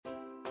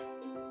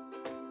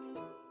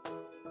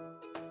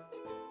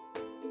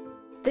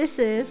This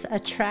is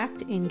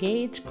Attract,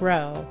 Engage,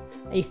 Grow,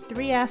 a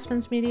Three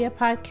Aspens Media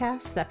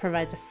podcast that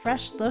provides a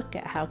fresh look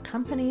at how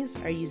companies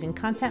are using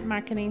content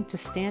marketing to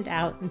stand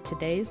out in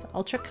today's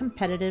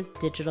ultra-competitive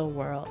digital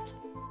world.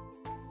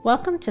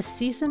 Welcome to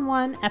Season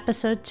 1,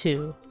 Episode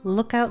 2,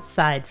 Look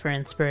Outside for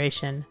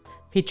Inspiration,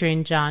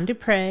 featuring John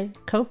Dupre,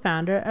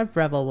 co-founder of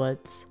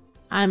Revelwoods.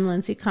 I'm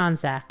Lindsay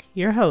Konzak,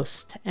 your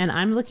host, and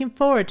I'm looking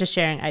forward to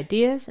sharing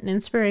ideas and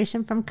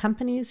inspiration from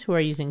companies who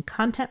are using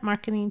content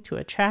marketing to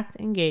attract,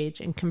 engage,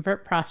 and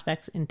convert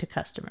prospects into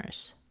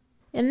customers.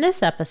 In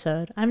this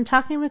episode, I'm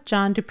talking with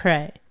John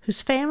Dupre,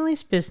 whose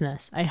family's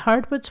business, a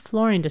hardwoods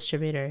flooring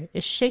distributor,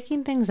 is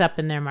shaking things up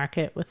in their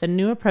market with a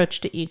new approach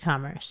to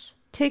e-commerce.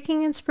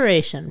 Taking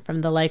inspiration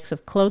from the likes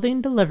of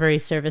clothing delivery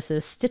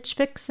services Stitch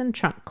Fix and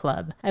Trunk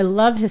Club, I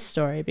love his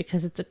story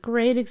because it's a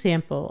great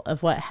example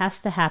of what has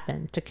to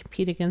happen to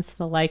compete against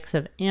the likes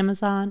of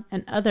Amazon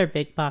and other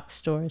big box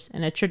stores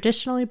in a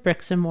traditionally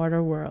bricks and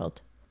mortar world.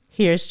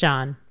 Here's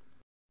John.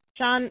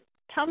 John,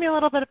 tell me a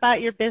little bit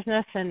about your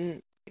business and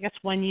I guess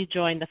when you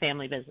joined the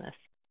family business.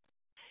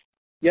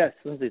 Yes,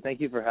 Lindsay, thank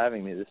you for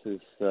having me. This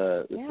is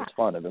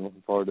fun. I've been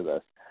looking forward to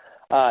this.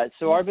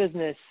 So our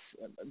business,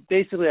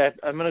 basically,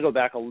 I'm going to go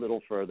back a little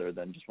further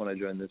than just when I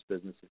joined this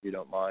business, if you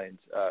don't mind,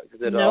 because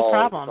it's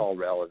all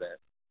relevant.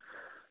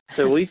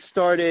 So we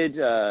started,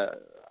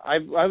 I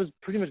was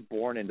pretty much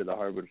born into the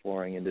hardwood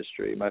flooring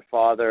industry. My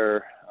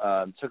father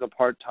took a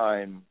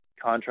part-time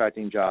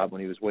contracting job when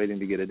he was waiting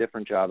to get a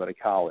different job out of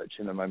college,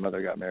 and then my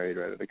mother got married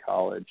right out of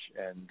college.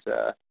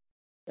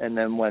 And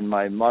then when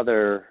my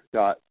mother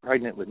got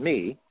pregnant with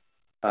me,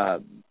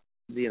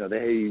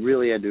 they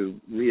really had to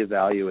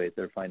reevaluate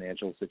their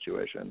financial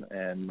situation.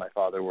 And my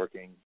father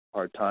working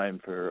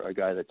part-time for a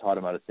guy that taught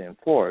him how to sand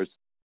floors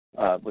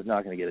was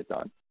not going to get it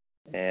done.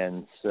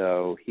 And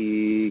so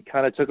he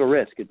kind of took a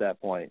risk at that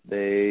point.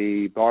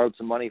 They borrowed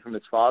some money from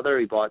his father.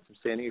 He bought some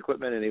sanding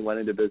equipment, and he went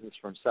into business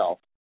for himself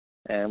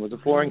and was a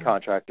flooring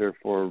contractor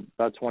for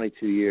about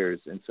 22 years.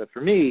 And so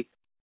for me,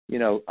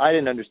 I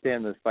didn't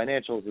understand the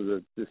financials of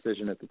the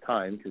decision at the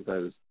time because I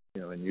was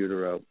in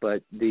utero,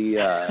 but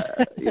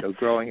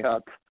growing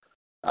up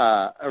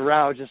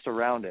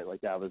around it,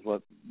 like that was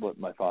what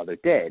my father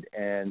did.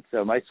 And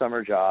so my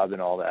summer job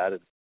and all that,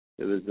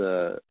 it was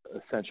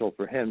essential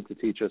for him to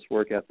teach us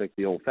work ethic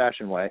the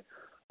old-fashioned way,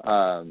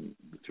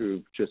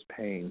 through just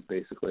pain,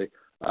 basically.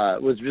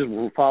 Was just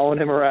following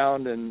him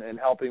around and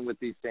helping with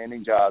these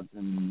standing jobs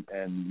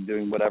and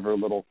doing whatever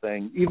little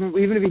thing. Even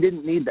if he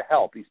didn't need the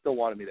help, he still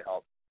wanted me to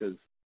help because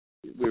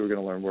we were going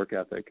to learn work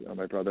ethic.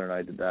 My brother and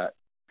I did that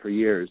for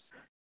years.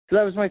 So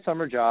that was my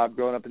summer job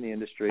growing up in the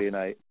industry, and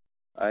I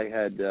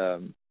had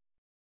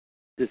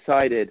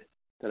decided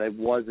that I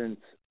wasn't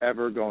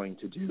ever going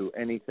to do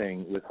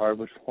anything with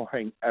hardwood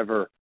flooring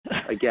ever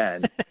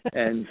again,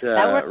 and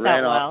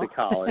ran off to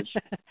college.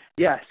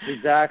 Yes,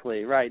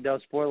 exactly. Right. No,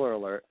 spoiler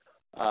alert,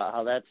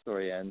 how that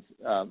story ends.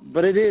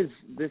 But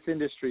this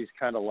industry is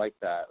kind of like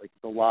that. Like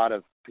a lot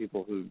of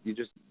people who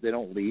they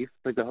don't leave,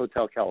 like the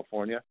Hotel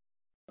California,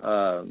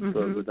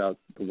 but without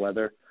the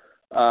weather.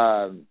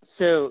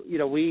 So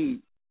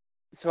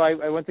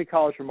I went to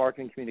college for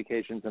marketing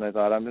communications, and I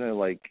thought I'm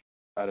going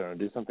to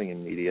do something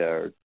in media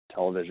or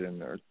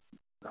television or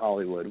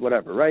Hollywood,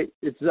 whatever, right?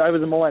 I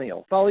was a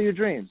millennial. Follow your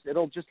dreams.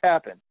 It'll just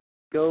happen.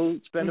 Go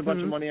spend a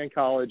bunch of money on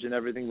college and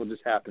everything will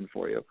just happen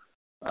for you.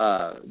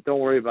 Don't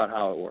worry about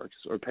how it works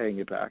or paying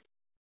it back.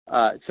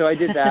 So I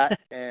did that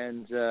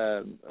and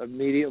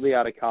immediately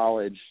out of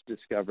college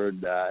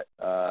discovered that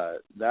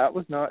that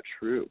was not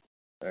true,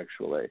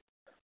 actually.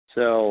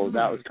 So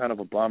that was kind of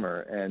a bummer.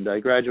 And I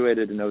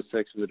graduated in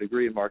 2006 with a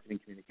degree in marketing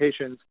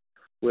communications,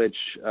 which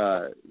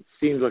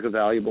seemed like a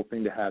valuable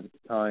thing to have at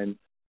the time.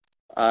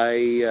 I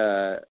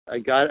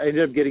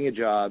ended up getting a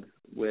job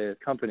with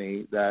a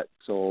company that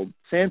sold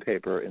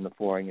sandpaper in the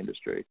flooring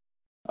industry,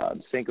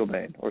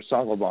 Saint-Gobain, or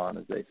Saint-Gobain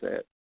as they say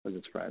it, because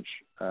it's French.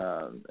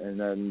 And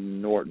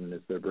then Norton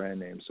is their brand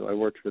name. So I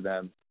worked for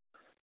them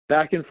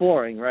back in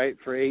flooring, right,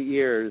 for 8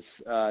 years,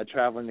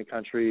 traveling the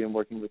country and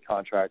working with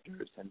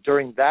contractors. And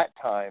during that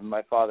time,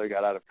 my father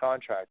got out of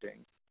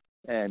contracting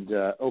and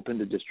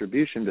opened a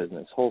distribution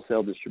business,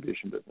 wholesale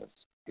distribution business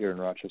here in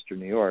Rochester,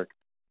 New York.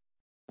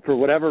 For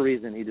whatever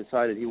reason, he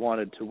decided he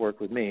wanted to work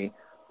with me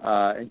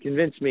and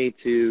convinced me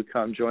to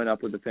come join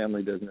up with the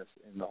family business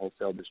in the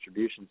wholesale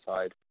distribution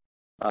side.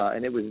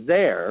 And it was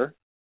there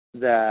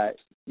that,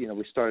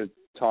 we started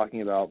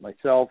talking about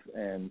myself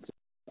and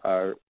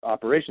our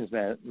operations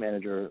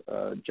manager,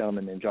 a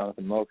gentleman named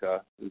Jonathan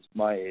Mocha, who's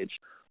my age.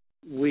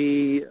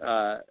 We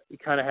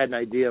kind of had an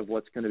idea of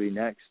what's going to be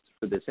next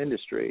for this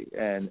industry.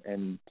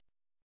 And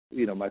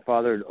my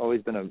father had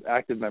always been an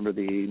active member of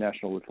the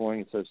National Wood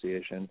Flooring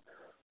Association.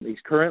 He's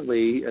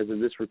currently, as of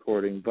this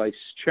recording, vice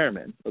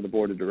chairman of the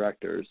board of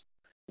directors.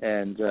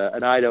 And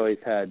I'd always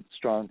had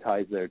strong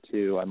ties there,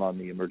 too. I'm on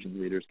the Emerging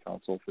Leaders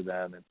Council for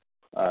them.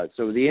 And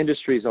so the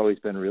industry has always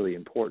been really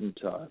important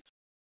to us.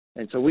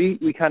 And so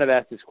we kind of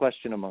asked this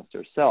question amongst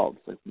ourselves,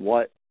 like,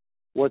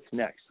 what's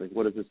next? Like,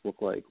 what does this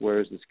look like?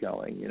 Where is this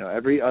going?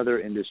 Every other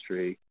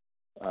industry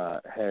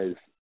has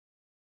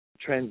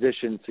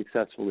transitioned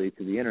successfully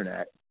to the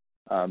internet.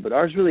 But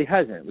ours really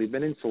hasn't. We've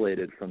been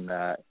insulated from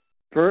that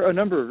for a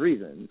number of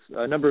reasons,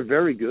 a number of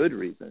very good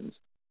reasons.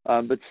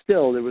 But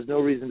still, there was no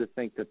reason to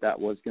think that that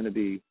was going to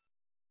be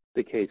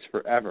the case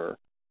forever.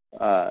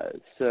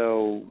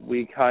 So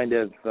we kind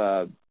of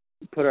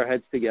put our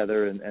heads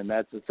together, and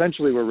that's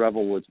essentially where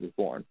Rebel Woods was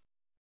born.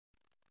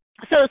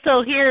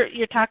 So here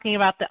you're talking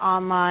about the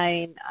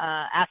online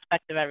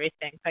aspect of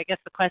everything. So I guess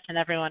the question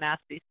everyone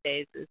asks these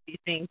days is, do you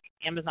think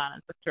Amazon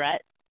is a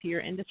threat to your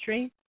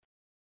industry?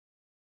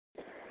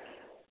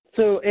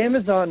 So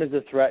Amazon is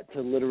a threat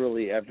to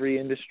literally every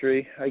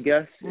industry, I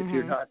guess, if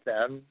you're not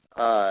them.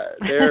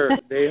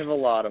 They have a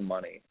lot of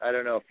money. I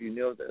don't know if you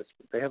know this,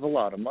 but they have a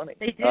lot of money.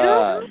 They do?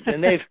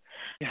 And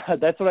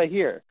that's what I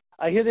hear.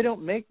 I hear they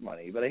don't make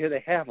money, but I hear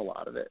they have a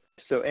lot of it.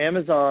 So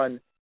Amazon's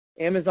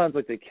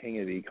like the king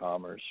of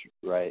e-commerce,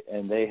 right?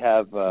 And they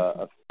have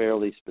a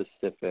fairly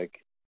specific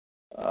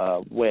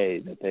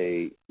way that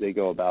they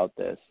go about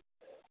this.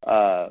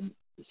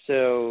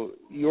 So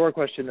your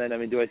question then, I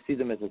mean, do I see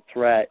them as a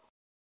threat?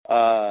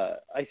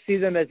 I see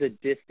them as a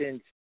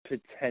distant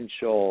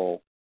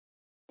potential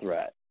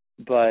threat,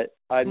 but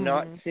I'm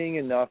not seeing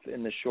enough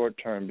in the short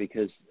term,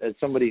 because as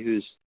somebody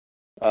who's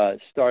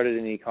started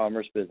an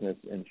e-commerce business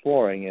in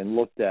flooring and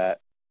looked at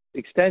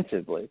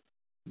extensively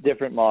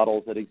different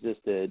models that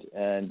existed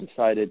and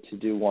decided to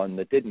do one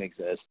that didn't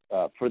exist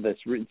for this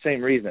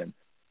same reason,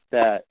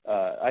 that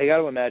I got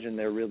to imagine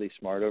they're really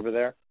smart over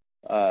there.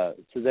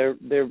 So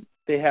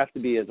they have to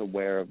be as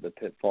aware of the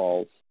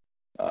pitfalls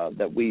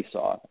that we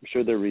saw. I'm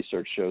sure their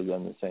research shows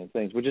them the same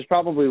things, which is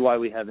probably why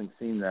we haven't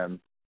seen them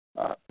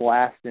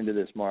blast into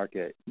this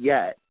market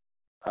yet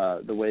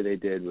the way they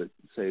did with,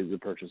 say, the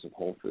purchase of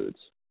Whole Foods.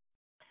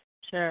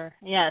 Sure.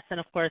 Yes, and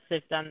of course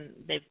they've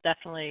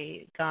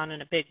definitely gone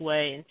in a big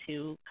way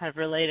into kind of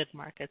related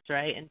markets,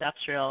 right?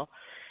 Industrial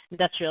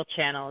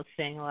channels,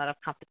 seeing a lot of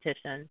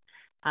competition,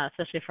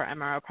 especially for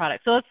MRO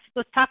products. So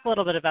let's talk a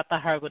little bit about the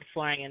hardwood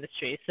flooring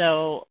industry.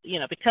 So,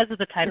 because of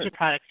the types of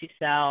products you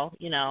sell,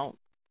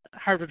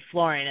 hardwood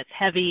flooring, it's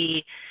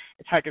heavy,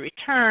 it's hard to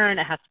return,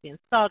 it has to be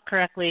installed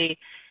correctly.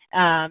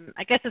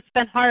 I guess it's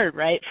been hard,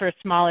 right, for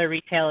smaller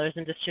retailers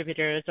and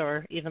distributors,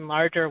 or even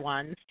larger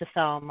ones, to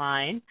sell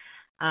online.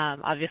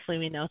 Obviously,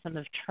 we know some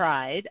have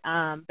tried,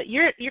 but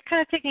you're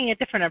kind of taking a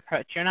different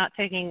approach. You're not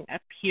taking a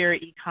pure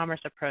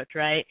e-commerce approach,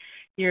 right?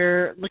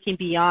 You're looking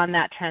beyond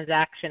that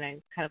transaction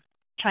and kind of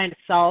trying to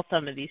solve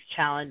some of these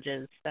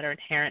challenges that are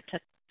inherent to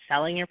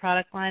selling your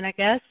product line, I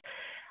guess.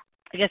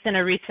 I guess in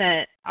a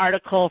recent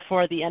article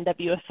for the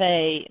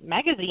NWFA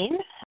magazine,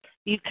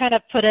 you kind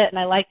of put it, and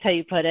I liked how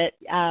you put it,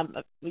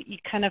 you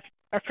kind of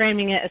are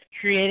framing it as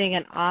creating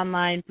an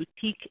online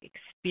boutique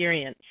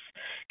experience.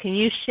 Can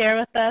you share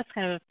with us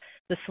kind of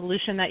the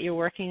solution that you're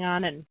working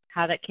on and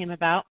how that came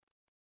about?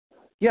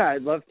 Yeah,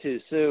 I'd love to.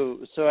 So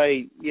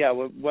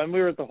when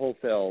we were at the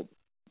wholesale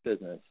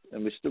business,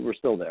 and we're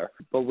still there,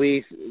 but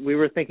we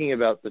were thinking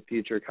about the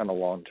future kind of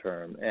long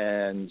term.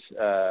 And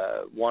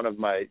one of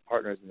my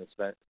partners in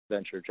this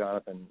venture,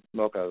 Jonathan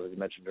Mocha, as I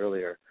mentioned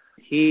earlier,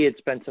 he had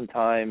spent some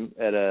time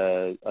at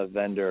a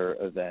vendor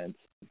event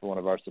for one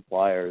of our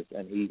suppliers,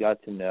 and he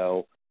got to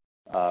know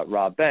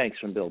Rob Banks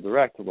from Build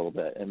Direct a little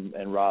bit.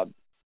 And Rob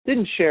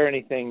didn't share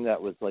anything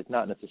that was like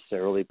not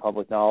necessarily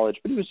public knowledge,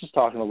 but he was just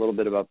talking a little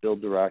bit about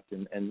Build Direct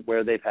and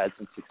where they've had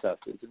some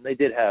successes. And they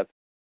did have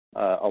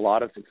a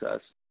lot of success.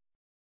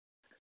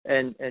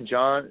 And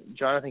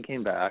Jonathan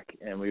came back,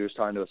 and we were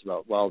talking to us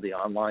about, well, the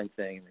online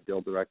thing, and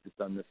Build Direct has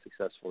done this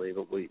successfully,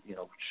 but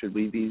should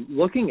we be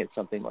looking at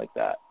something like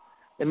that?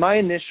 And my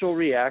initial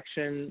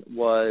reaction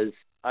was,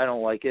 I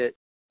don't like it.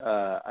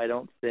 I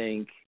don't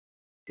think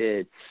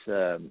it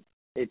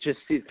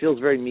feels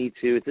very Me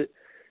Too.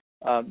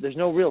 There's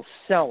no real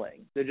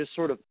selling. They're just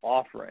sort of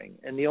offering.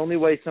 And the only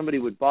way somebody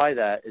would buy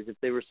that is if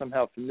they were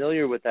somehow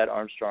familiar with that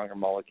Armstrong or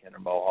Mulliken or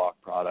Mohawk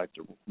product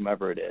or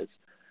whomever it is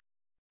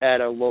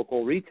at a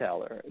local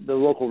retailer. The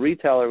local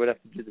retailer would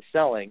have to do the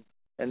selling,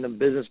 and the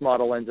business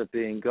model ends up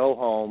being go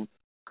home,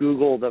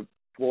 Google the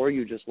floor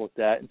you just looked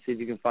at, and see if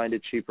you can find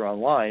it cheaper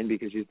online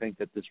because you think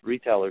that this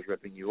retailer is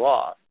ripping you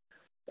off.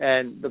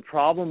 And the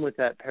problem with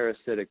that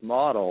parasitic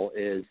model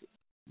is,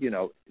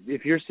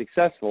 if you're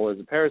successful as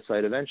a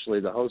parasite, eventually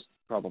the host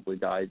probably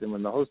dies, and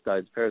when the host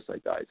dies, the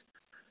parasite dies.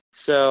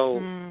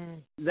 So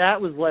that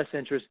was less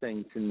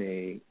interesting to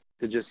me,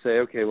 to just say,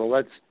 okay, well,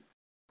 let's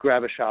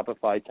grab a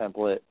Shopify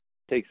template,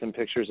 take some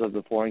pictures of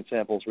the flooring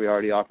samples we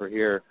already offer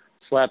here,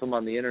 slap them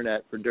on the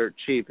internet for dirt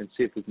cheap, and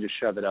see if we can just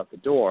shove it out the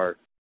door.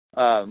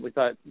 We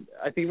thought,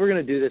 I think if we're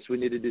going to do this, we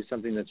need to do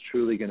something that's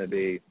truly going to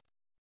be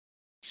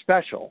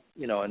special,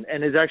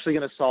 and is actually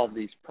going to solve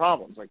these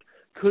problems. Like,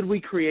 could we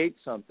create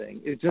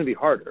something? It's going to be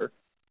harder,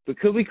 but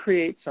could we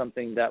create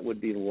something that would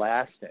be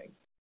lasting,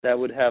 that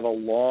would have a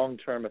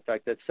long-term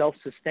effect, that's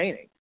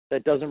self-sustaining,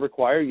 that doesn't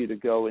require you to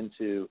go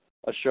into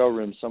a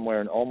showroom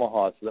somewhere in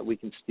Omaha so that we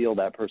can steal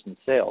that person's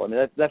sale? I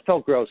mean, that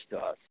felt gross to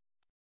us.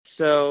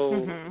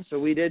 So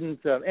we didn't,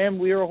 and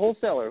we are a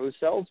wholesaler who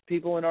sells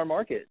people in our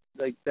market,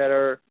 like, that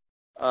are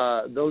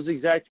those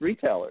exact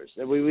retailers.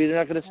 And we're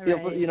not going to steal,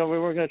 Right. we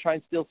weren't going to try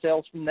and steal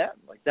sales from them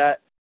like that.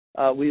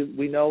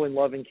 We know and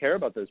love and care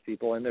about those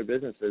people and their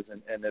businesses,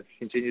 and have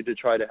continued to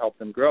try to help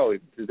them grow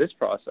even through this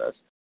process.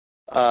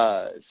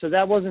 So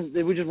that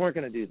we just weren't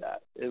going to do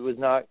that. It was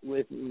not,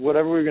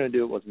 whatever we were going to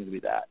do, it wasn't going to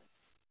be that.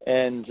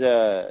 And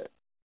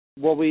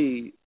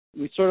we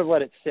sort of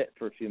let it sit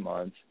for a few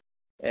months.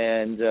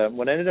 And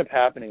what ended up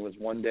happening was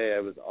one day I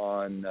was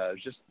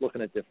just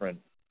looking at different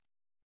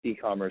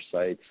e-commerce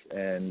sites,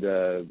 and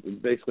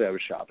basically I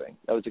was shopping.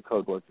 That was a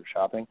code word for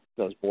shopping.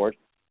 So I was bored.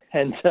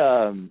 And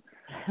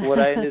what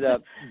I ended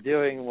up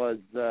doing was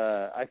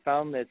I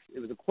found this. It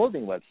was a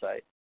clothing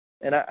website.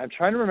 And I'm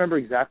trying to remember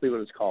exactly what it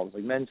was called. It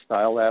was like Men's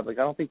Style Lab. Like,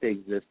 I don't think they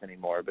exist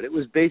anymore. But it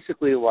was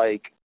basically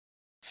like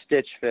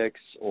Stitch Fix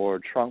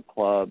or Trunk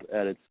Club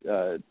at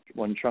its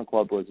when Trunk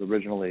Club was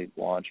originally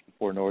launched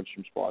before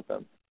Nordstrom's bought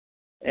them.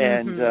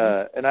 And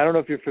and I don't know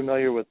if you're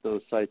familiar with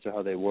those sites or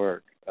how they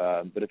work,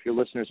 but if your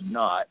listeners are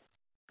not,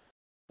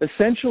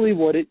 essentially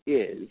what it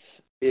is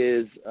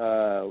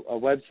a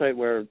website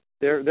where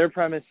their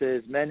premise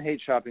is men hate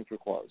shopping for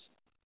clothes.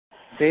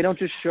 They don't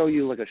just show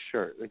you like a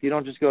shirt. Like, you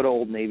don't just go to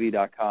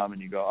oldnavy.com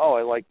and you go, oh,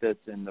 I like this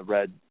in the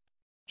red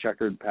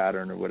checkered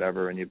pattern or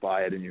whatever, and you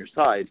buy it in your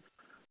size.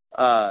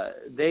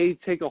 They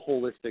take a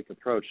holistic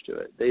approach to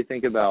it. They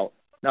think about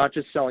not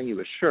just selling you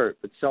a shirt,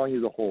 but selling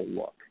you the whole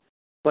look.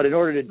 But in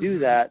order to do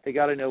that, they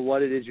got to know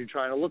what it is you're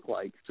trying to look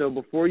like. So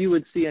before you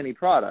would see any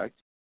product,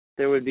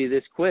 there would be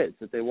this quiz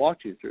that they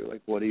walked you through.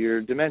 Like, what are your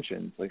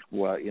dimensions? Like,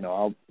 what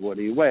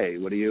do you weigh?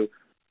 What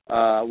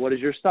does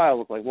your style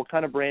look like? What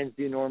kind of brands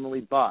do you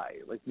normally buy?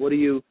 Like,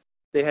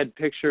 they had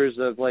pictures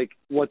of, like,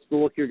 what's the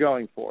look you're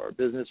going for?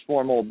 Business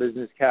formal,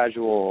 business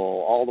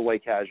casual, all the way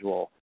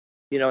casual.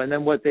 And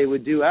then what they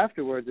would do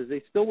afterwards is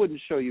they still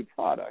wouldn't show you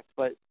product,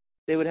 but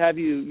they would have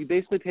you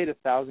basically paid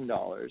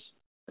 $1,000,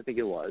 I think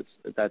it was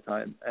at that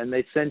time, and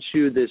they sent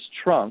you this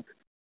trunk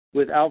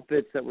with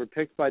outfits that were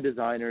picked by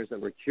designers, that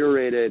were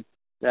curated,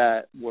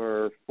 that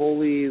were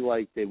fully,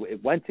 like,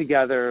 it went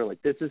together.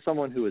 Like, this is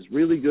someone who is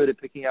really good at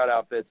picking out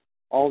outfits.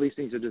 All these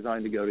things are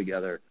designed to go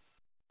together.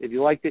 If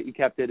you liked it, you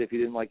kept it. If you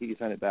didn't like it, you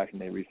sent it back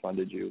and they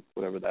refunded you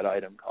whatever that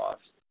item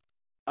cost.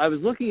 I was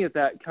looking at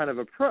that kind of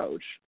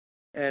approach,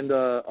 and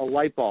a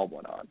light bulb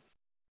went on.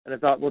 And I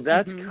thought, well,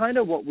 that's kind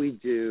of what we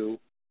do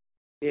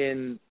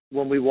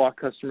when we walk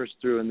customers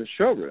through in the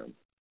showroom.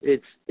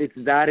 It's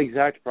that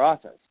exact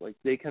process. Like,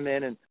 they come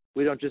in and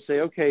we don't just say,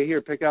 okay,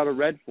 here, pick out a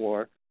red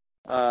floor.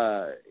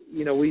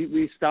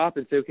 We stop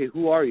and say, okay,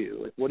 who are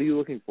you? Like, what are you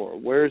looking for?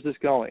 Where is this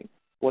going?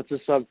 What's a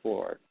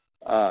subfloor?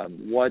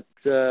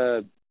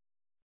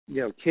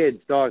 Kids,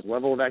 dogs,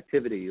 level of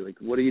activity. Like,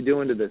 what are you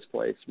doing to this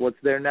place? What's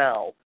there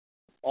now?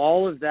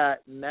 All of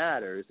that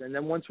matters. And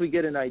then once we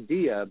get an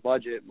idea,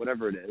 budget,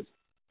 whatever it is,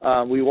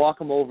 we walk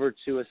them over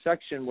to a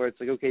section where it's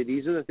like, okay,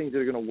 these are the things that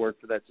are going to work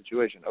for that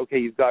situation. Okay,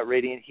 you've got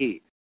radiant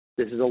heat.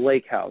 This is a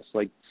lake house.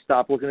 Like,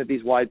 stop looking at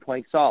these wide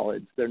plank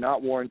solids. They're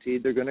not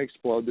warranted. They're going to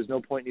explode. There's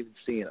no point in even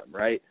seeing them,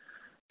 right?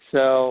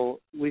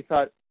 So we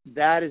thought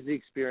that is the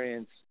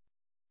experience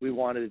we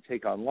wanted to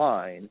take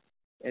online,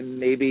 and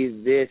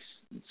maybe this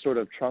sort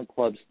of Trunk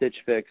Club Stitch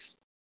Fix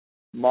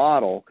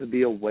model could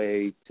be a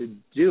way to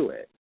do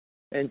it.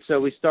 And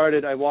so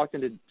I walked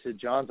into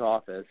John's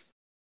office,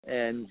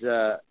 and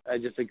I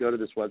just said, go to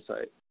this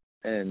website.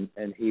 And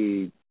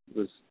he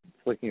was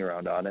flicking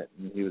around on it,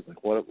 and he was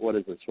like, what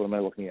is this? What am I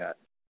looking at?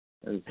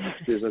 And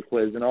there's a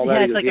quiz and all that.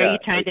 Yeah, he goes, like, are you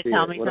trying to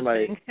tell me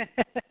something?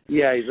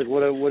 Yeah, he's like,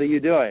 what are you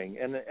doing?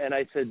 And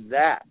I said,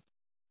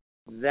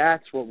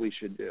 that's what we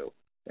should do.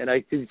 And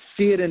I could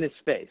see it in his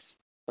face.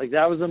 Like,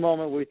 that was the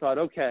moment where we thought,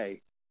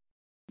 okay,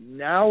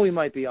 now we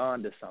might be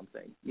on to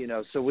something.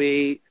 So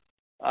we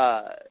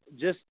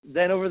just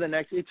then over the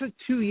next, it took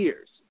 2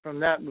 years from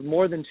that,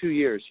 more than 2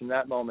 years from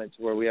that moment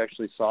to where we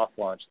actually soft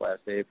launched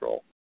last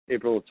April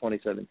of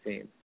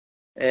 2017,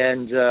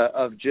 and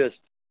of just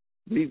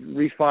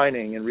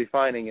refining.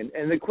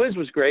 And the quiz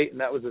was great,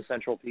 and that was the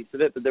central piece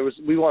of it, but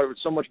we wanted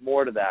so much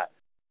more to that.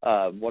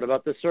 What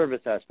about the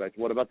service aspect?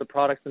 What about the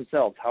products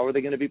themselves? How are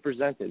they going to be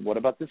presented? What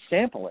about the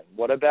sampling?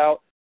 What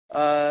about,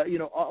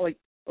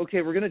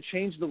 okay, we're going to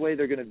change the way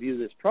they're going to view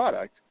this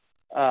product,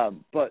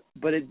 but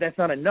that's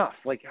not enough.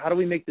 Like, how do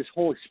we make this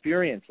whole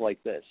experience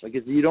like this? Like,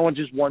 you don't want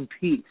just one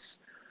piece.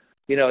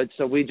 And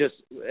so we just,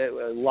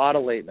 a lot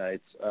of late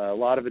nights, a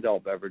lot of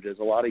adult beverages,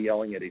 a lot of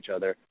yelling at each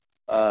other,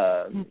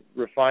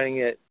 refining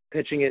it,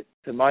 pitching it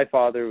to my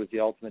father, who was the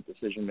ultimate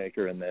decision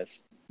maker in this.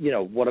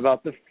 What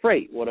about the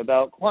freight? What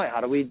about client? How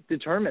do we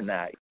determine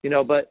that?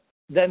 But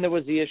then there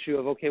was the issue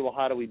of, okay, well,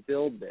 how do we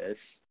build this?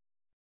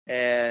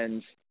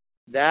 And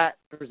that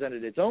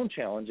presented its own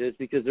challenges,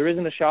 because there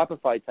isn't a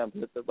Shopify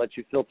template that lets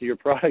you filter your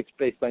products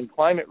based on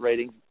climate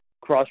ratings,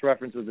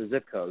 cross-reference with a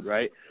zip code,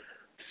 right?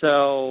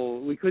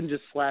 So we couldn't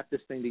just slap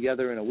this thing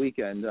together in a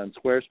weekend on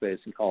Squarespace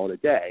and call it a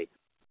day.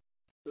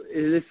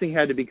 This thing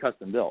had to be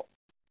custom built.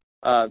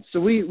 So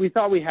we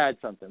thought we had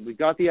something. We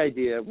got the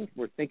idea.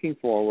 We're thinking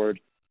forward.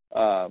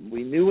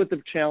 We knew what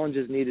the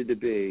challenges needed to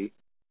be.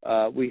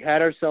 we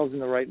had ourselves in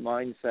the right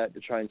mindset to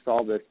try and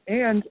solve this.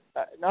 And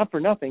not for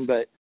nothing,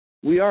 but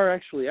we are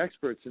actually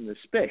experts in this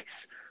space.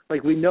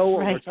 Like, we know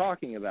what we're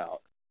talking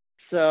about.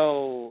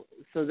 So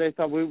they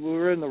thought we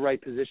were in the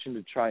right position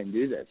to try and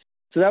do this.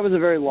 So that was a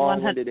very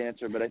long-winded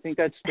answer, but I think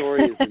that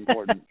story is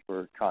important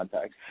for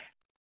context.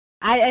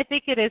 I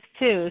think it is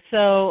too.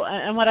 So,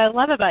 and what I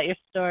love about your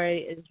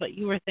story is what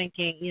you were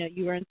thinking. You know,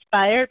 you were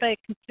inspired by a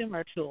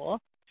consumer tool,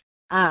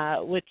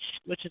 which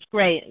is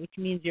great, which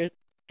means you're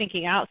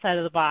thinking outside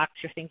of the box.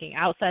 You're thinking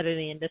outside of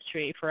the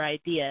industry for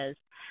ideas,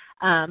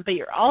 but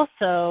you're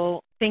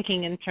also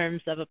thinking in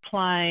terms of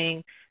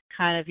applying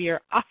kind of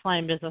your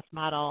offline business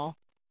model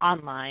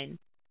online,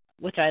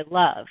 which I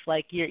love.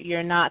 Like,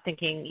 you're not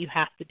thinking you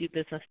have to do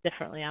business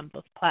differently on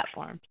both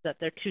platforms, that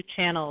they're two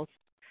channels,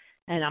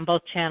 and on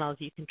both channels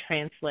you can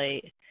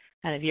translate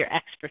kind of your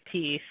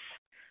expertise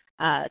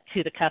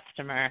to the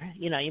customer.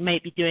 You know, you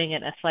might be doing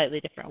it in a slightly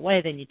different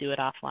way than you do it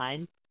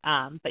offline,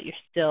 but you're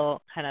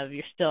still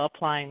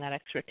applying that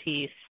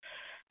expertise,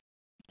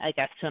 I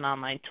guess, to an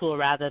online tool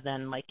rather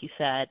than, like you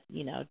said,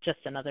 you know, just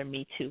another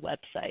Me Too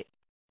website.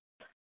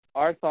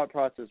 Our thought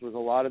process was a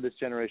lot of this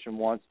generation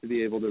wants to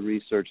be able to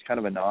research kind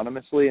of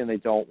anonymously, and they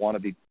don't want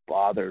to be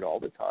bothered all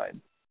the time.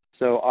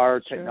 So our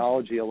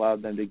technology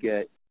allowed them to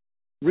get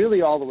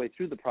really all the way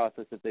through the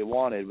process if they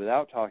wanted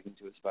without talking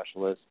to a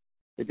specialist.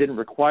 It didn't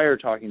require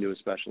talking to a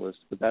specialist,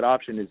 but that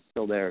option is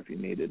still there if you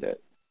needed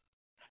it.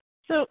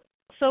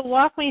 So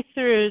walk me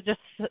through,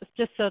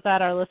 just so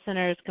that our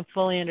listeners can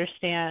fully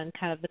understand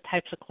kind of the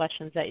types of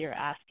questions that you're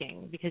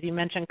asking, because you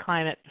mentioned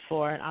climate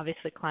before, and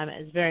obviously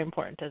climate is very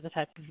important to the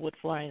type of wood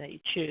flooring that you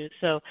choose.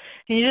 So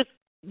can you just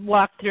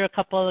walk through a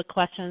couple of the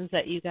questions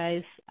that you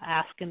guys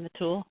ask in the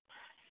tool?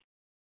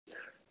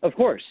 Of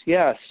course,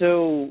 yeah.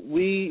 So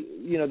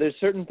there's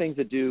certain things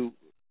that do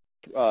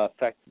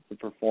affect the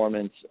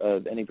performance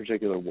of any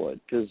particular wood,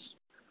 because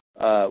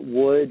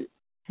wood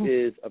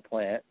is a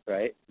plant,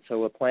 right?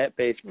 So a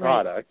plant-based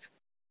product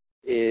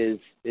is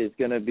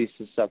going to be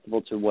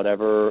susceptible to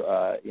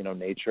whatever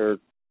nature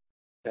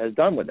has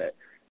done with it.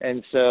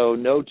 And so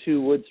no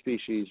two wood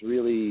species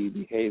really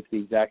behave the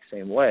exact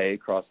same way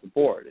across the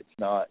board. It's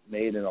not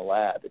made in a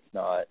lab. It's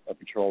not a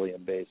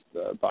petroleum-based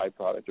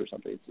byproduct or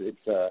something.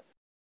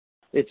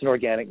 It's an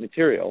organic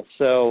material.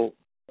 So,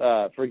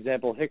 for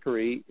example,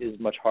 hickory is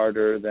much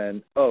harder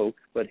than oak,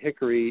 but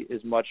hickory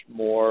is much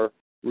more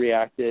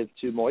reactive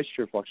to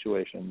moisture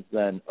fluctuations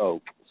than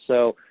oak.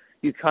 So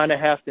you kind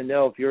of have to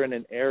know if you're in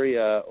an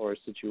area or a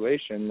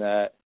situation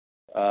that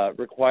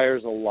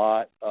requires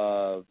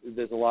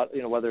there's a lot,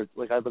 whether it's,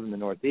 like, I live in the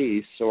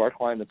Northeast, so our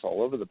climate's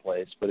all over the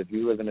place, but if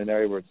you live in an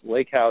area where it's a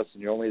lake house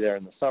and you're only there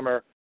in the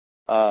summer,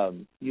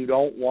 you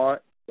don't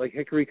want, like,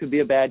 hickory could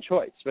be a bad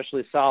choice,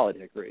 especially solid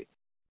hickory.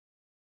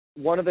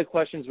 One of the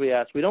questions we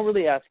ask, we don't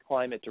really ask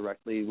climate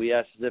directly, we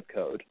ask zip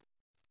code.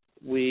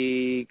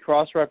 We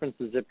cross-reference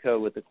the zip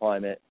code with the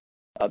climate.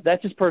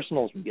 That's as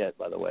personal as we get,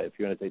 by the way. If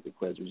you're going to take the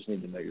quiz, we just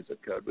need to know your zip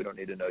code. We don't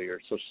need to know your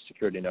social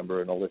security number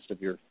and a list of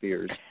your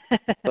fears.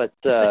 But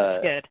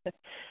good.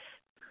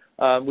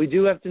 We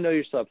do have to know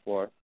your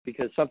subfloor,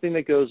 because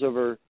something's going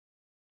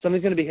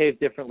to behave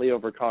differently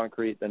over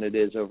concrete than it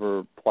is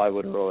over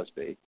plywood or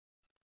OSB.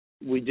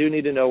 We do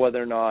need to know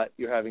whether or not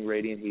you're having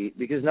radiant heat,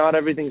 because not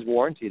everything's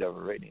warranted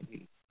over radiant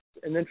heat.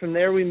 And then from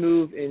there we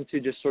move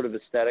into just sort of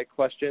aesthetic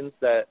questions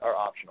that are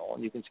optional,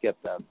 and you can skip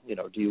them.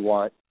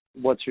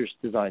 What's your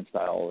design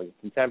style? Like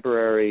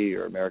contemporary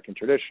or American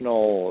traditional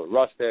or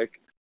rustic?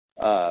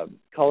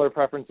 Color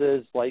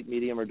preferences, light,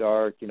 medium, or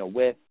dark?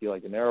 Width, do you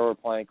like a narrower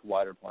plank,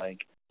 wider plank?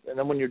 And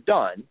then when you're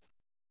done,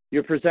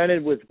 you're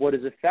presented with what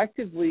is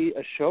effectively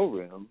a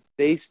showroom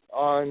based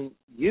on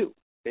you,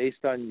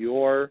 based on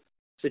your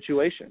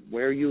situation,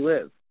 where you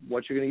live,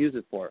 what you're going to use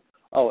it for.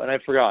 Oh, and I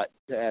forgot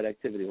to add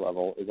activity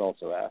level is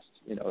also asked.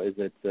 Is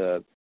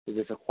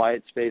this a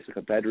quiet space like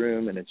a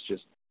bedroom and it's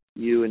just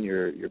you and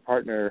your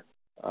partner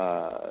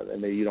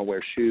and maybe you don't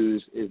wear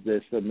shoes? Is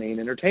this the main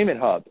entertainment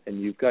hub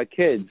and you've got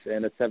kids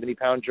and a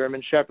 70-pound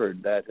German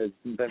Shepherd that has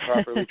been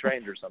properly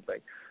trained or something?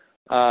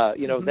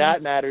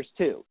 That matters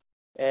too.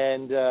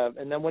 And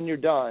then when you're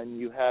done,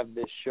 you have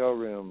this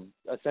showroom,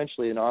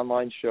 essentially an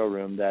online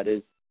showroom that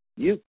is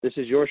you. This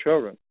is your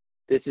showroom.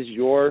 This is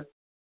your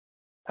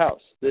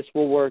house. This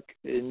will work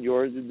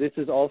this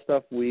is all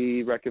stuff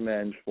we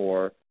recommend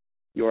for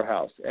your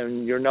house.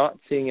 And you're not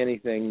seeing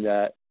anything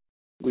that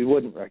we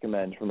wouldn't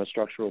recommend from a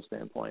structural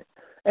standpoint.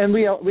 And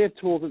we have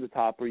tools at the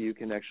top where you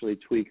can actually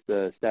tweak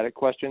the static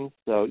questions.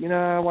 So,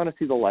 I want to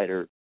see the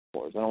lighter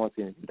floors. I don't want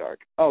to see anything dark.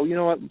 Oh, you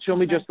know what? Show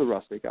me just the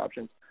rustic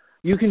options.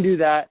 You can do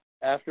that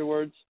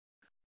afterwards.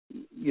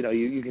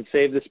 You can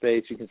save the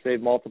space. You can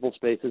save multiple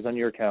spaces on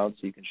your account,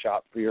 so you can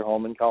shop for your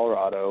home in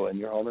Colorado and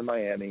your home in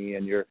Miami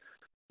and your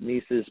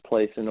niece's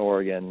place in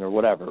Oregon or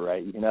whatever,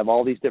 right? You can have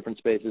all these different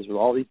spaces with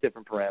all these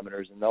different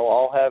parameters, and they'll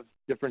all have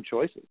different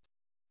choices.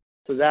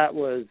 So that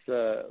was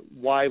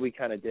why we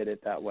kind of did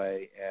it that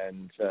way,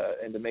 and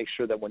to make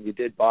sure that when you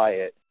did buy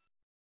it,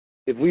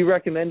 if we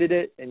recommended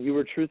it and you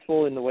were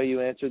truthful in the way you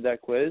answered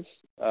that quiz,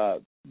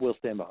 we'll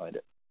stand behind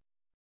it,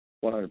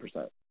 100%.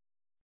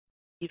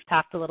 you've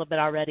talked a little bit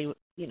already,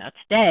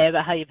 today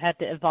about how you've had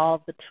to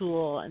evolve the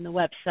tool and the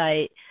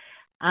website.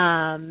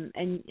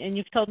 And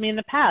you've told me in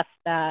the past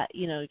that,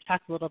 you've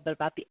talked a little bit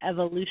about the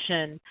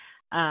evolution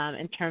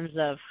in terms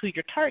of who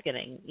you're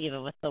targeting,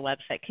 even with the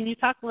website. Can you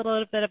talk a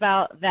little bit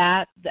about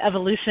that, the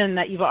evolution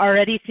that you've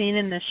already seen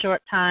in this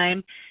short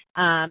time,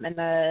 and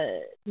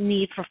the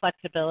need for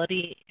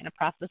flexibility in a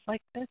process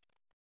like this?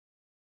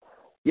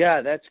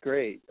 Yeah, that's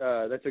great.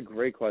 That's a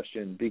great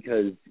question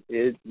because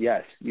we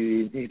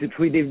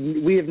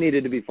have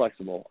needed to be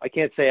flexible. I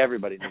can't say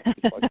everybody needs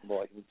to be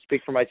flexible. I can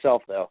speak for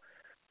myself though.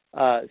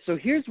 So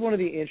here's one of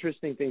the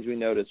interesting things we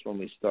noticed when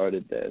we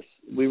started this.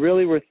 We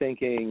really were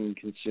thinking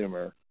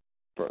consumer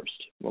first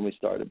when we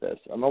started this.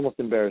 I'm almost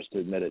embarrassed to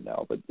admit it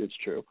now, but it's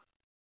true.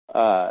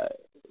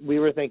 We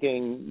were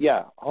thinking,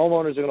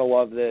 homeowners are going to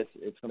love this.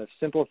 It's going to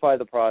simplify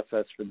the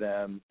process for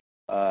them.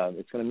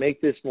 It's going to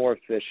make this more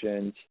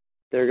efficient.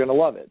 They're going to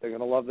love it. They're going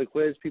to love the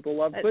quiz. People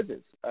love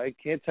quizzes. I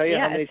can't tell you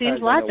how many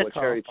times I know what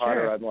Harry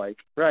Potter I'm like.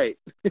 Right.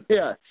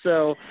 Yeah.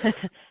 So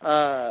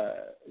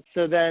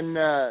then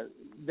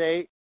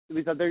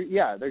we thought they're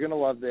going to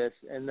love this.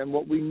 And then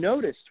what we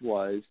noticed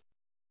was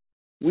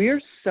we are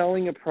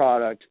selling a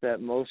product that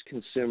most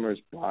consumers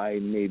buy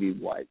maybe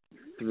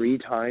 3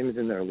 times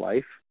in their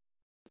life.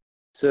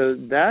 So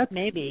that's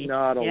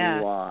not a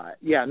lot.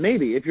 Yeah,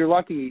 maybe if you're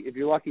lucky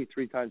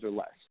 3 times or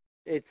less.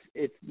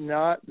 It's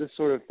not the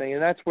sort of thing,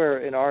 and that's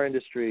where in our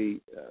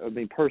industry,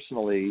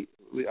 personally,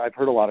 I've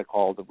heard a lot of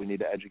calls that we need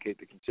to educate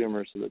the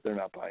consumer so that they're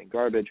not buying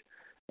garbage,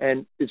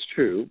 and it's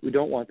true. We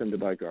don't want them to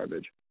buy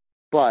garbage,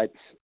 but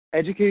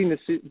educating the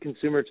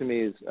consumer to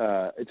me is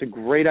it's a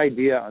great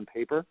idea on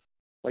paper,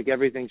 like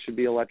everything should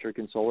be electric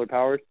and solar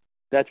powered.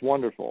 That's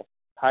wonderful.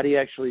 How do you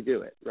actually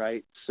do it,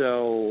 right?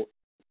 So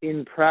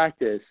in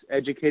practice,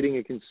 educating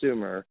a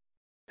consumer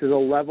to the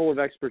level of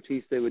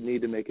expertise they would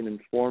need to make an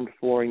informed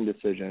flooring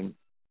decision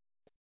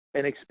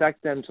and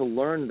expect them to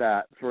learn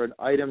that for an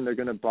item they're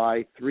going to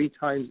buy 3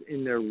 times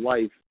in their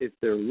life if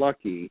they're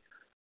lucky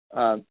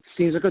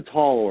seems like a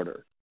tall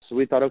order. So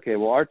we thought, okay,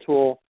 well, our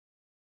tool,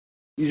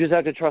 you just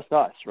have to trust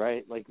us,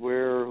 right? Like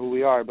we're who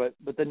we are. But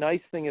the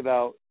nice thing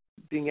about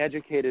being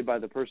educated by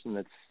the person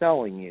that's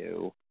selling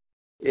you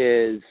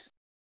is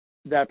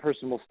that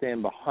person will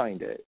stand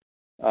behind it,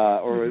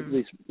 or at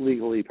least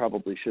legally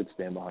probably should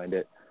stand behind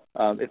it.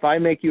 If I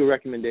make you a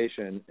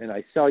recommendation and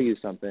I sell you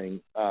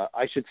something,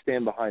 I should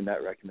stand behind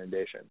that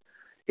recommendation.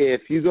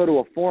 If you go to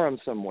a forum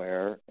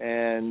somewhere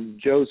and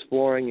Joe's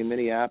Flooring in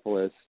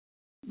Minneapolis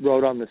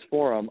wrote on this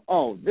forum,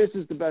 oh, this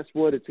is the best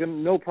wood, it's gonna,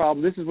 no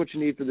problem, this is what you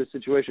need for this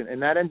situation,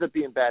 and that ends up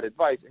being bad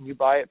advice, and you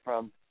buy it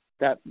from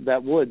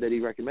that wood that he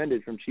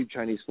recommended from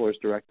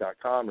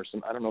cheapchinesefloorsdirect.com or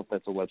some, I don't know if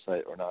that's a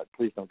website or not.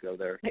 Please don't go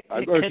there.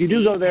 Or if you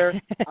do go there,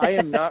 I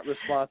am not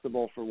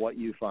responsible for what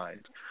you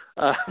find.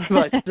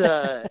 But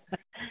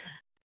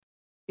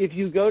if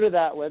you go to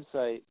that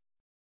website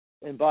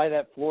and buy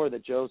that floor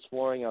that Joe's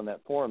Flooring on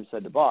that forum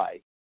said to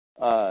buy,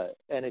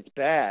 and it's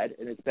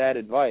bad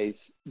advice,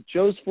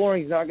 Joe's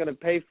Flooring is not going to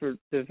pay to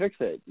fix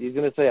it. He's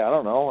going to say, I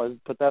don't know, I'll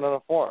put that on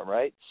a forum,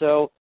 right?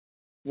 So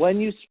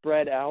when you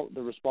spread out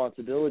the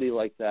responsibility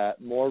like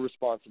that, more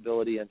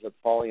responsibility ends up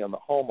falling on the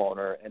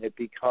homeowner, and it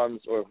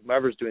becomes, or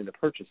whomever's doing the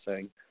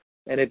purchasing,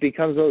 and it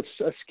becomes a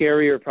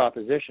scarier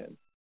proposition.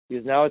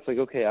 Because now it's like,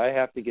 okay, I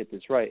have to get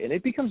this right. And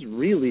it becomes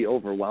really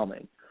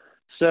overwhelming.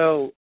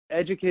 So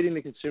educating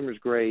the consumer is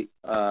great,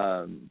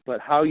 but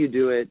how you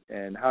do it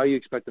and how you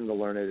expect them to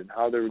learn it and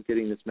how they're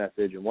getting this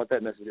message and what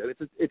that message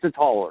is, it's a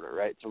tall order,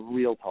 right? It's a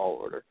real tall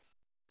order.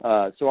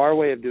 So our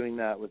way of doing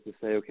that was to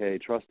say, okay,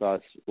 trust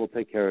us. We'll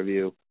take care of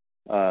you.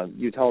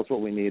 You tell us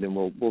what we need, and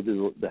we'll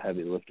do the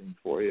heavy lifting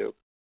for you.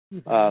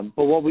 But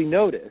what we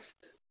noticed,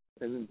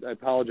 and I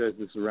apologize,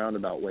 this is a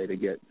roundabout way to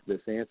get to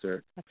this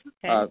answer,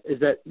 is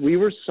that we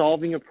were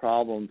solving a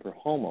problem for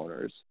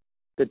homeowners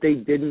that they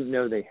didn't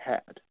know they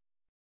had.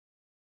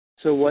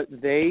 So what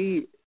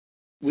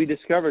we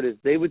discovered is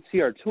they would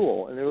see our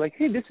tool, and they were like,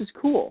 hey, this is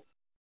cool.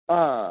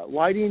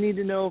 Why do you need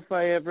to know if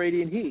I have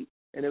radiant heat?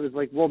 And it was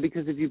like, well,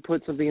 because if you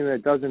put something in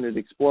that doesn't, it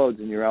explodes,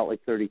 and you're out like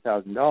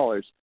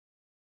 $30,000.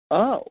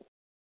 Oh,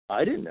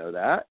 I didn't know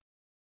that.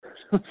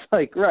 It's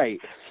like, right.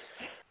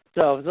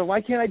 So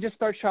why can't I just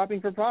start shopping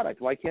for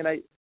product? Why can't I?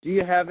 Do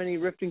you have any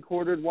rift and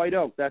quartered white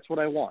oak? That's what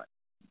I want.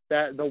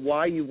 That the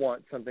why you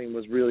want something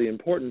was really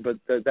important, but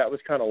that was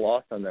kind of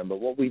lost on them.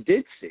 But what we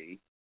did see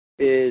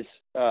is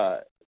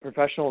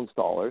professional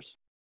installers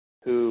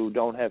who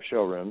don't have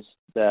showrooms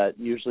that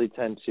usually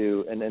tend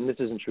to, and this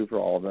isn't true for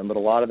all of them, but a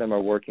lot of them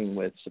are working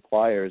with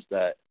suppliers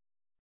that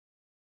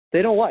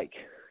they don't like,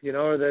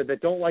 or that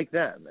don't like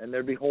them, and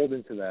they're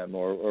beholden to them.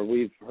 Or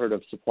we've heard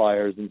of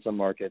suppliers in some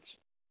markets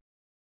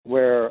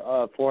where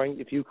flooring,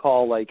 if you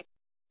call like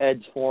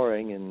Ed's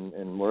Flooring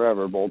in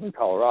wherever, Boulder,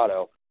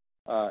 Colorado,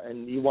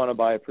 and you want to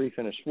buy a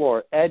pre-finished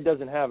floor, Ed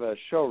doesn't have a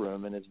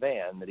showroom in his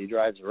van that he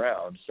drives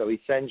around, so he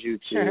sends you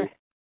to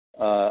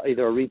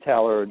either a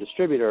retailer or a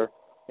distributor,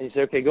 and you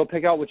say, okay, go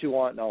pick out what you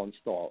want, and I'll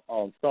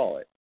install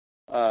it.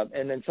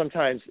 And then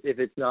sometimes if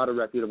it's not a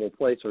reputable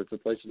place or it's a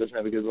place that doesn't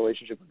have a good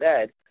relationship with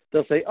Ed,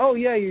 they'll say, oh,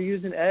 yeah, you're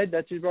using Ed.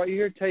 That's who brought you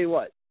here. Tell you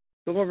what,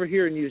 come over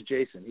here and use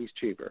Jason. He's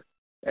cheaper.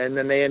 And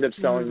then they end up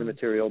selling the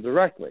material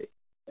directly.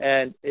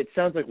 And it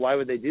sounds like, why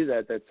would they do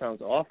that? That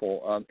sounds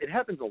awful. It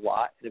happens a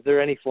lot. If there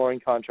are any flooring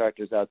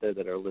contractors out there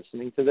that are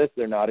listening to this,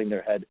 they're nodding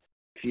their head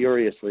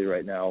furiously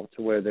right now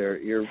to where their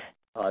ear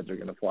pods are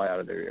going to fly out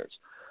of their ears.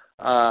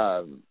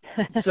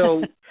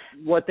 So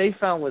what they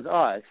found with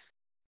us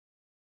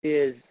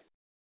is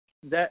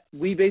that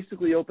we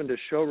basically opened a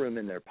showroom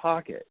in their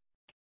pocket.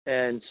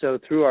 And so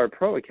through our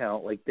pro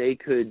account, like, they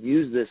could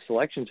use this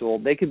selection tool.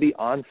 They could be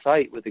on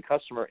site with the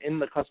customer in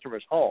the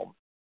customer's home.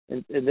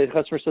 And the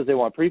customer says they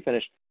want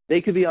pre-finish.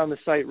 They could be on the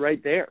site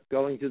right there,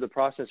 going through the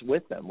process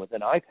with them with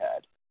an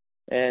iPad,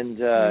 and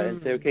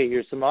say, okay,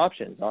 here's some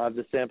options. I'll have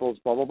the samples,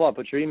 blah, blah, blah.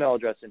 Put your email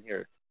address in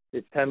here.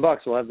 It's $10.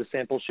 We'll have the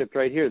samples shipped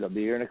right here. They'll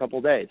be here in a couple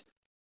of days.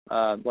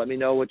 Let me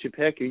know what you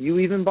pick, or you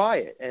even buy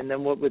it. And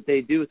then what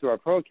they do through our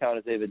pro account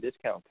is they have a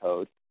discount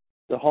code.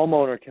 The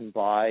homeowner can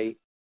buy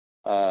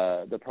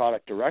the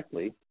product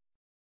directly,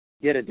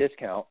 get a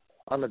discount.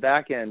 On the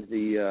back end,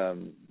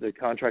 the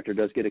contractor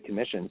does get a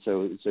commission,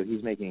 so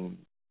he's making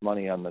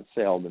money on the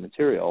sale of the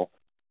material.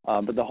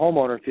 But the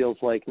homeowner feels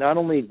like, not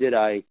only did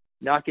I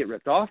not get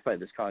ripped off by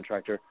this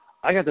contractor,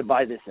 I got to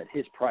buy this at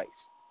his price,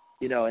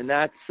 and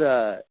that's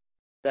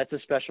a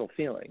special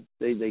feeling.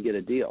 They get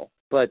a deal.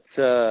 But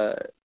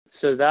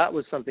so that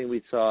was something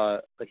we saw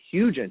a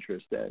huge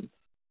interest in.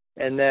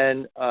 And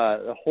then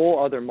a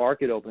whole other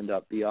market opened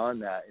up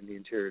beyond that in the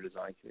interior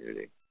design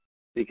community,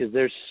 because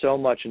there's so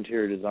much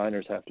interior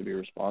designers have to be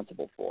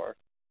responsible for,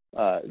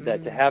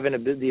 that to have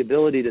the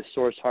ability to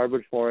source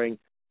hardwood flooring,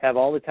 have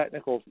all the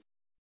technical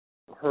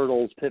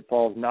hurdles,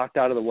 pitfalls knocked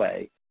out of the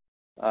way,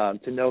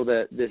 to know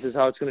that this is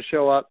how it's going to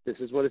show up, this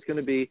is what it's going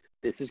to be,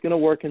 this is going to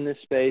work in this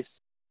space.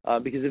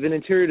 Because if an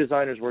interior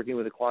designer is working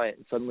with a client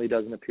and suddenly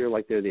doesn't appear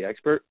like they're the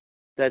expert,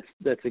 that's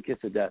a kiss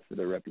of death for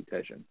their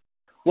reputation.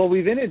 What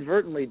we've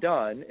inadvertently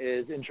done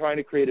is, in trying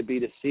to create a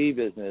B2C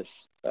business,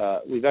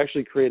 we've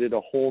actually created a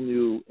whole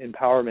new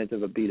empowerment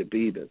of a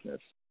B2B business.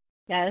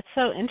 Yeah, it's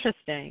so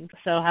interesting.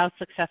 So how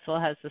successful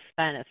has this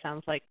been? It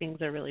sounds like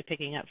things are really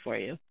picking up for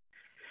you.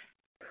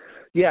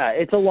 Yeah,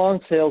 it's a long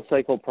sales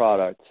cycle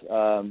product,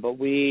 but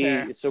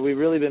we've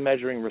really been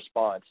measuring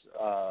response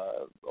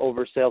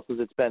over sales, because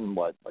it's been,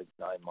 like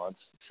 9 months.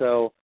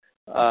 So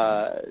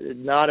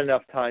not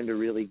enough time to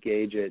really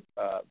gauge it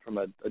from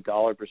a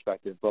dollar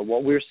perspective. But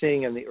what we're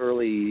seeing in the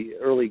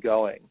early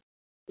going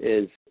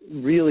is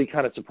really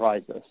kind of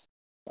surprised us,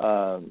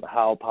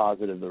 how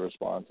positive the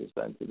response has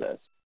been to this.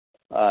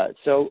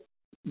 So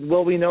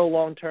will we know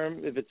long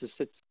term if it's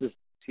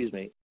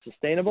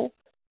sustainable?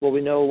 Will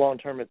we know long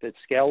term if it's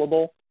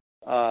scalable?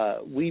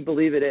 We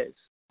believe it is,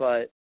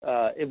 but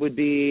it would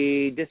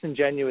be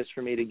disingenuous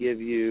for me to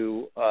give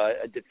you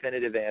a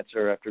definitive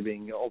answer after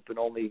being open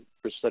only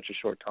for such a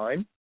short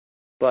time.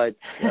 But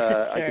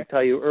sure. I can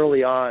tell you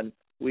early on,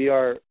 we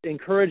are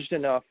encouraged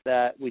enough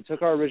that we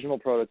took our original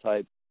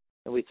prototype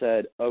and we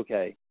said,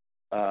 okay,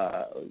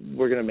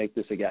 we're going to make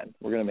this again.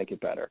 We're going to make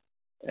it better.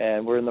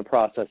 And we're in the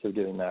process of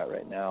doing that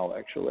right now,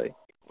 actually.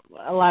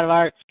 A lot of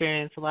our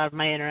experience, a lot of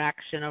my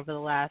interaction over the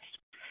last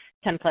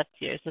 10 plus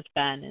years has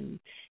been in,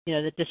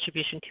 the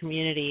distribution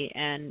community.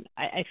 And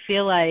I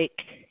feel like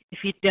if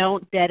you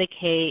don't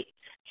dedicate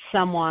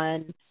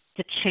someone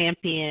to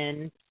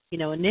champion,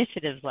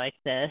 initiatives like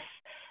this,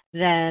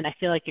 then I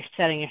feel like you're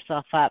setting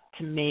yourself up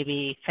to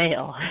maybe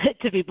fail,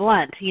 to be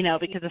blunt,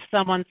 because if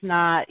someone's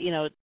not,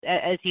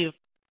 as you've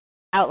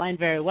outlined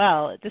very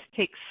well, it just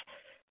takes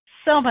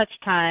so much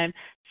time,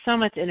 so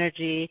much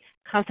energy,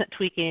 constant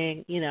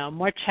tweaking,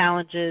 more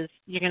challenges.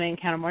 You're going to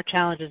encounter more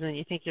challenges than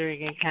you think you're going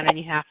to encounter, and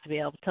you have to be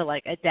able to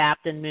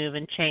adapt and move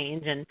and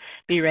change and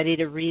be ready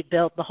to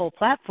rebuild the whole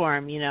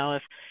platform,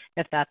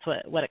 if that's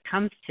what it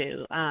comes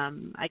to.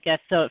 I guess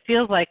so. It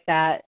feels like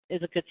that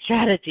is a good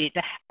strategy,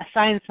 to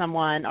assign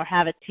someone or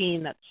have a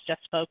team that's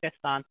just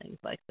focused on things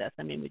like this.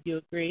 I mean, would you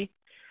agree?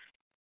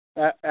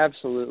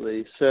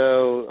 Absolutely.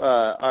 So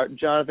our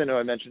Jonathan, who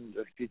I mentioned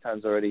a few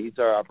times already, he's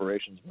our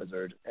operations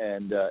wizard,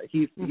 and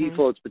he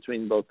floats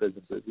between both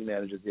businesses. He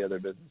manages the other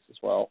business as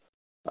well.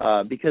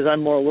 Because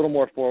I'm a little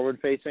more forward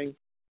facing.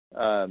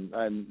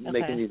 I'm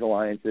making these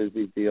alliances,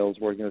 these deals,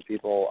 working with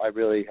people. I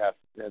really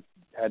have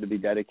had to be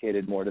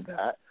dedicated more to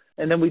that.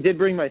 And then we did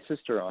bring my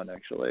sister on,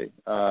 actually,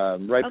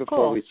 right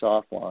before we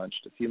soft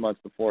launched, a few months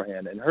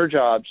beforehand. And her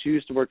job, she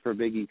used to work for a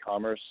big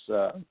e-commerce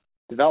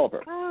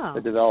developer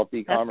that developed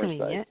e-commerce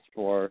sites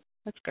for.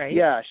 That's great.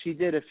 Yeah, she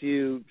did a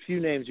few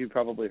names you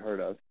probably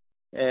heard of,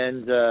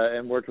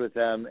 and worked with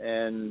them.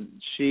 And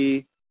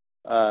she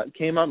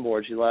came on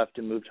board. She left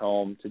and moved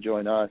home to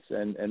join us,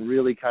 and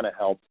really kind of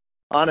helped.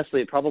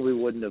 Honestly, it probably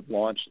wouldn't have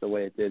launched the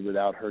way it did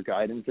without her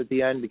guidance at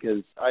the end,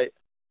 because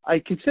I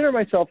consider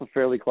myself a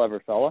fairly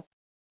clever fella,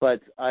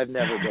 but I've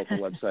never built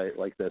a website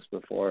like this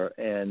before,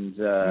 and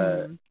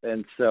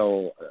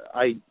so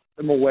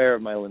I'm aware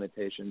of my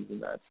limitations in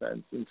that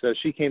sense. And so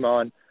she came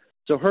on.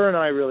 So her and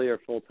I really are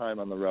full-time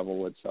on the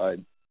Revelwood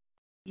side.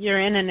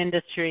 You're in an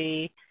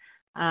industry,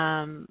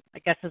 I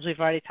guess, as we've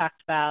already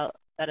talked about,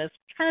 that is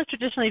kind of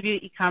traditionally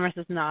viewed e-commerce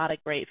as not a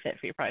great fit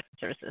for your products and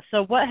services.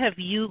 So what have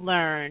you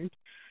learned,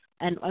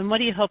 and what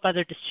do you hope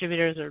other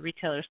distributors or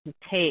retailers can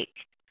take,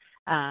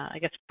 I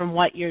guess, from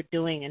what you're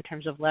doing in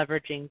terms of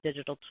leveraging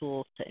digital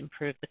tools to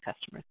improve the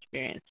customer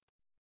experience?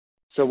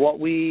 So what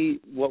we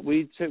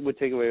would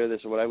take away with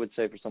this, or what I would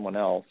say for someone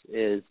else,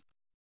 is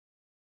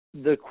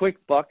the quick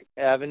buck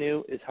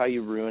avenue is how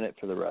you ruin it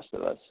for the rest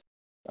of us,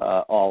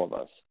 all of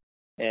us.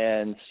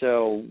 And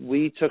so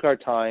we took our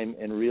time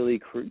and really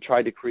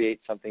tried to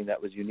create something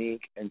that was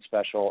unique and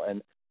special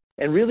and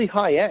really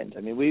high end.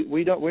 I mean,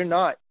 we're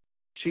not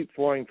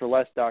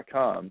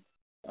cheapflooringforless.com.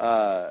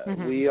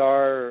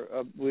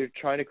 We're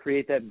trying to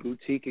create that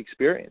boutique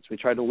experience. We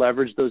try to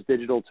leverage those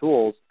digital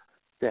tools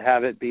to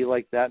have it be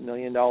like that $1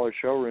 million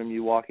showroom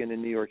you walk in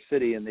New York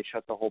City and they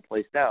shut the whole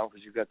place down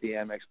because you've got the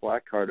Amex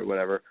Black Card or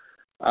whatever.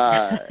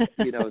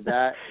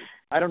 That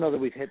I don't know that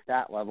we've hit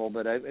that level,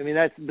 but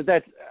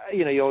that's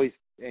you always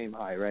aim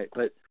high, right?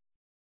 But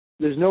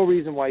there's no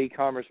reason why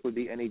e-commerce would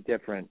be any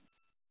different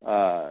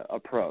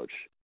approach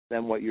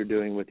than what you're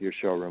doing with your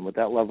showroom, with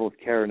that level of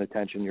care and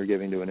attention you're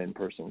giving to an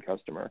in-person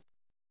customer.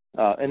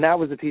 And that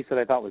was the piece that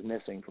I thought was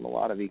missing from a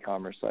lot of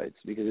e-commerce sites,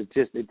 because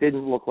it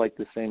didn't look like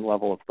the same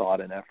level of thought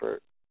and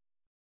effort.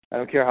 I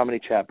don't care how many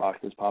chat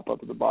boxes pop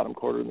up at the bottom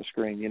corner of the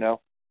screen,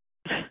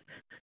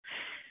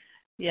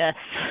 Yes.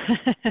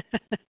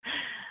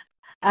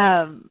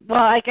 Well,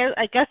 I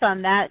guess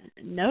on that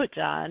note,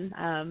 John,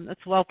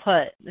 that's well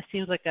put. This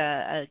seems like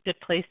a good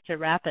place to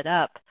wrap it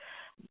up.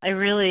 I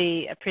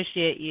really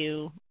appreciate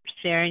you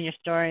sharing your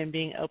story and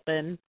being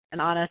open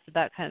and honest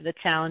about kind of the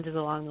challenges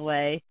along the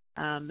way.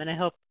 And I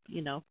hope,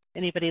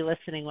 anybody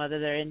listening, whether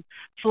they're in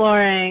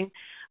flooring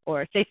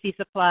or safety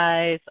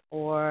supplies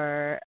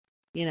or,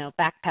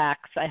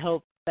 backpacks, I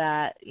hope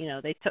that,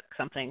 they took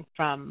something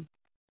from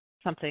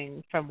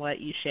what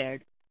you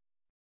shared.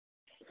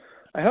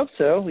 I hope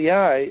so.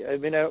 Yeah.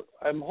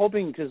 I'm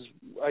hoping, because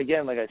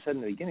again, like I said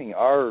in the beginning,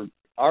 our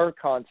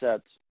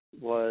concept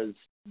was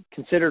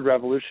considered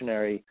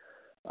revolutionary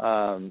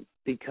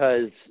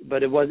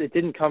but it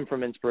didn't come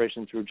from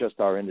inspiration through just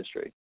our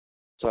industry.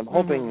 So I'm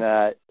hoping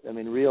that,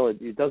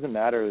 it doesn't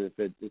matter if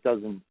it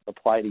doesn't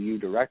apply to you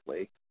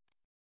directly.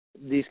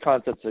 These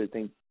concepts, I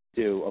think,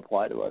 do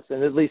apply to us.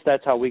 And at least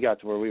that's how we got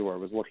to where we were,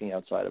 was looking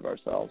outside of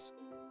ourselves.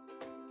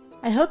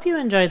 I hope you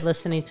enjoyed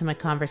listening to my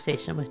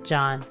conversation with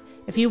John.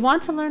 If you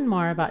want to learn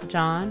more about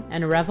John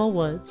and Revel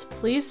Woods,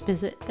 please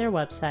visit their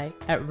website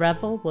at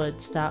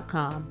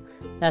revelwoods.com.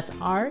 That's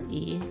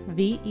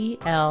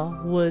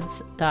REVEL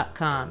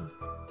Woods.com.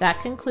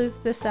 That concludes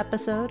this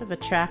episode of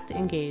Attract,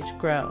 Engage,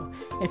 Grow.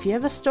 If you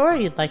have a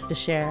story you'd like to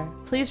share,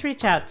 please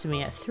reach out to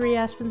me at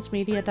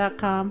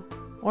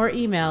 3aspensmedia.com or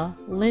email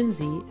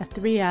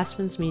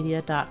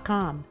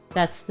lindsay@3aspensmedia.com.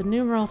 That's the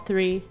numeral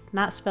 3,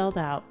 not spelled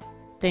out.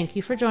 Thank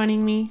you for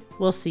joining me.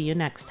 We'll see you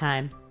next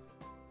time.